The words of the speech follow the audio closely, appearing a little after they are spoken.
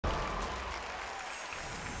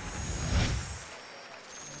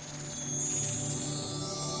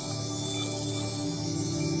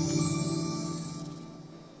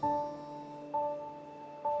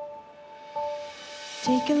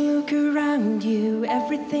Take a look around you,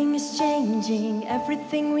 everything is changing,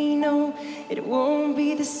 everything we know, it won't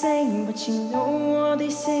be the same, but you know what they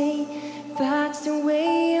say, that's the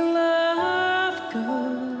way love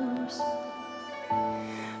goes.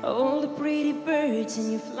 All the pretty birds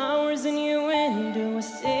and your flowers in your window are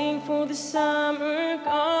staying for the summer,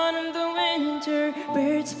 gone in the winter,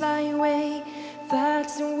 birds fly away,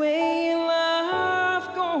 that's the way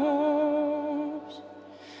love goes.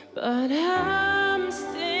 But I'm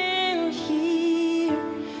still here,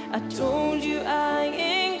 I told you I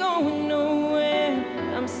ain't going nowhere,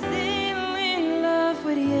 I'm still in love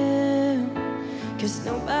with you, 'cause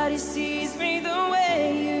nobody sees me the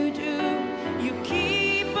way you do. You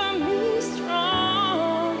keep me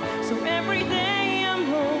strong, so every day I'm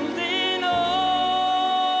holding on.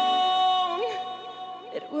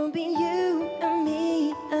 It will be you and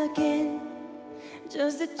me again,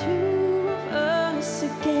 just the two of us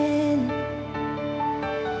again.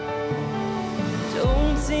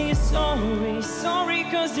 Don't say you're sorry, sorry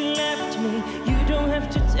 'cause you left me. You don't have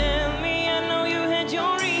to tell me, I know you had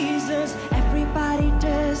your reasons. Everybody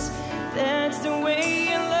does, that's the way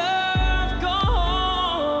your love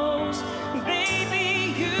goes.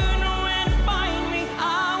 Baby, you know where to find me,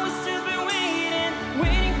 I will still be waiting,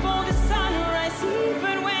 waiting for the sunrise,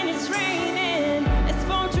 even when it's raining. It's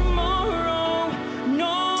for tomorrow,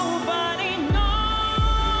 nobody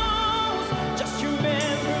knows. Just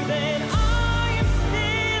remember that I am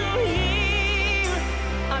still here,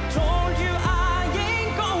 I told you I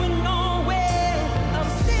ain't going nowhere, I'm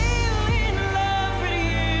still in love with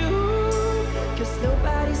you, 'cause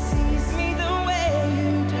nobody sees me the way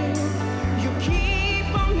you do. You keep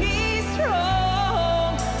me strong,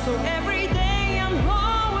 so every day I'm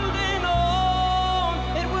holding on.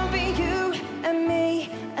 It will be you and me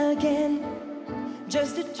again,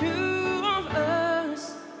 just the two of us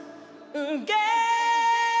again.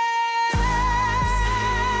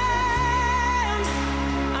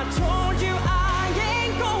 I told you I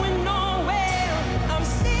ain't going nowhere, I'm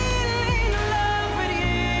still in love with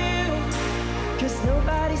you, 'cause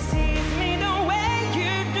nobody sees me the way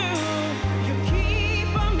you do. You keep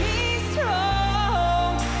me strong,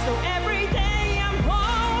 so every day I'm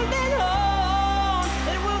holding on.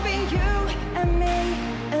 It will be you and me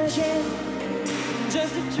again,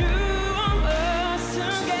 just the two of us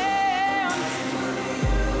again.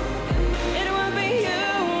 It will be you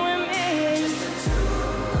and me,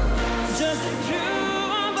 just the two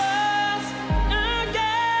of us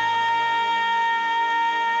again.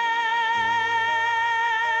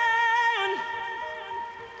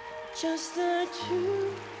 Just the two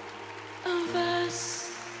of us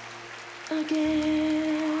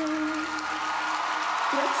again.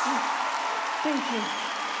 Grazie. Thank you.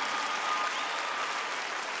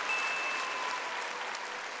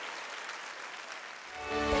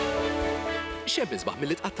 Xemm isbaħ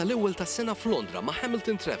mill-itqatt tal-ewwel tas-sena f'Londra ma'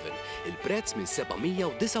 Hamilton Travel, il-prezz minn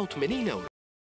 €789.